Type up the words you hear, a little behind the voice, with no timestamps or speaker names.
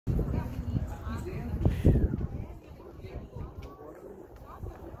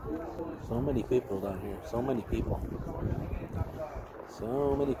So many people down here. So many people.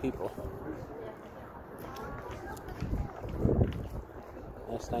 So many people.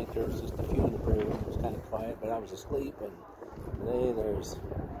 Last night there was just a few in the prayer room. It was kind of quiet, but I was asleep. And today there's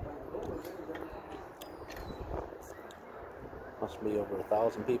must be over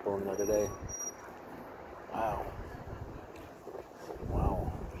 1,000 people in there today. Wow.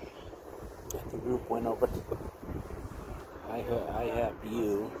 Wow. The group went over to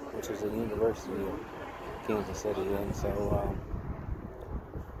IHAPU, which is the University of Kansas City, and so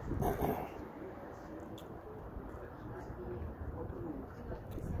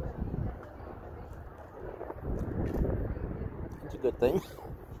it's a good thing.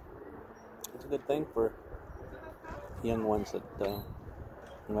 It's a good thing for young ones that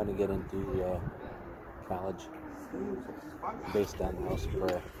want to get into college based on house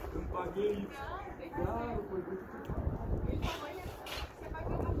prayer.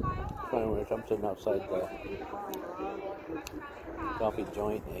 Anyway, I'm sitting outside the coffee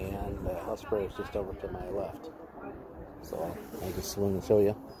joint, and house prayer is just over to my left. So I just swing and show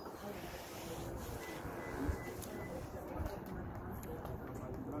you.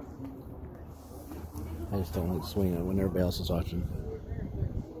 I just don't like swinging it when everybody else is watching.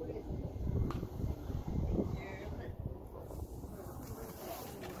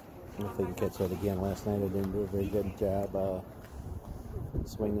 I don't know if I can catch that again. Last night I didn't do a very good job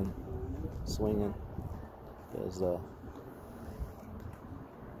swinging, because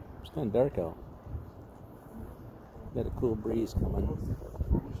it's kind of dark out. Got a cool breeze coming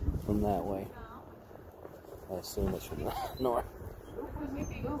from that way. I assume it's from the north.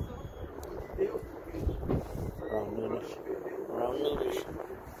 Around noonish.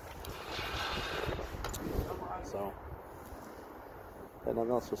 So, got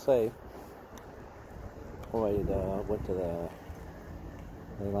nothing else to say. Oh, I went to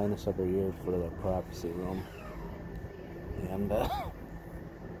they line us every year for the prophecy room, and well,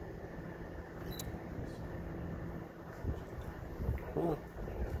 what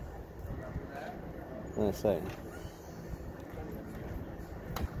can I say?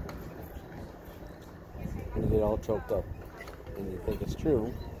 When you get all choked up and you think it's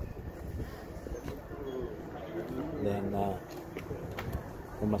true, then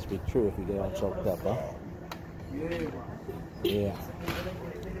it must be true if you get all choked up, huh? Yeah.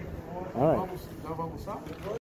 All right.